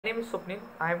My name is Swapnil.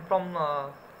 I am from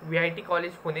VIT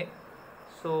College Pune.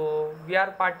 So we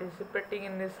are participating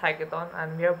in this hackathon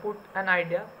and we have put an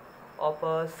idea of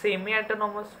a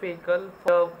semi-autonomous vehicle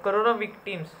for corona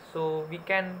victims. So we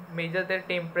can measure their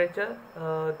temperature,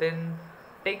 then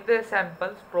take their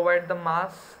samples, provide the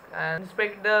mask and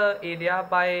inspect the area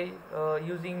by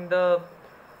using the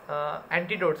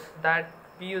antidotes that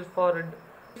we use for.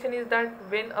 Is that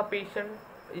when a patient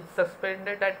is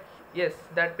suspended that yes,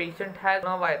 that patient has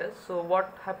coronavirus, so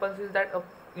what happens is that a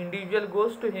individual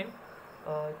goes to him,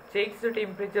 checks the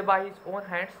temperature by his own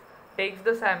hands, takes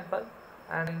the sample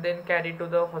and then carry to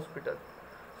the hospital.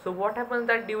 So what happens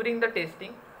that during the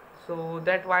testing, so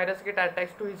that virus get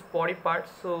attached to his body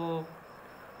parts, so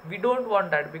we don't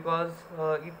want that because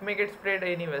it may get spread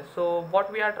anywhere. So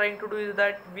what we are trying to do is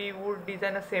that we would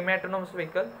design a semi-autonomous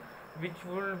vehicle which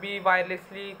will be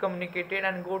wirelessly communicated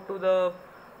and go to the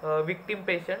victim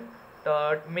patient,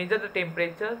 measure the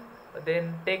temperature,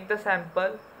 then take the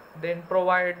sample, then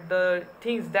provide the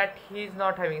things that he is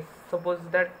not having. Suppose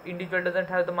that individual doesn't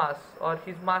have the mask or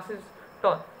his mask is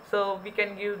torn, so we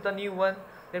can give the new one,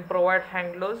 then provide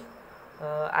hand gloves,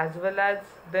 as well as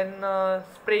then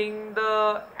spraying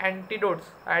the antidotes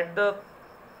at the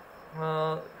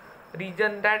uh,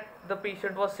 region that the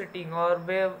patient was sitting or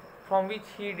where from which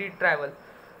he did travel.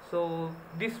 So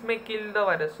this may kill the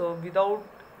virus, so without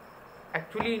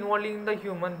actually involving the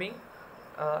human being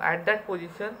at that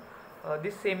position,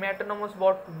 this semi-autonomous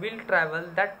bot will travel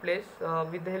that place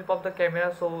with the help of the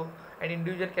camera, so an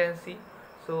individual can see.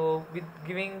 So with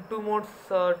giving two modes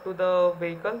to the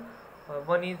vehicle,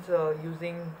 one is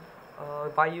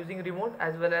by using remote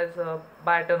as well as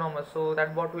by autonomous, so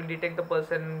that bot will detect the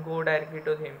person and go directly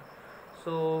to him.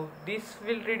 So this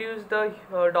will reduce the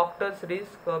doctor's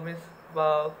risk, means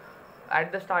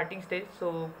at the starting stage,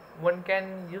 so one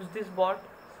can use this bot.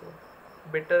 So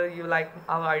better, you like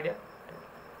our idea?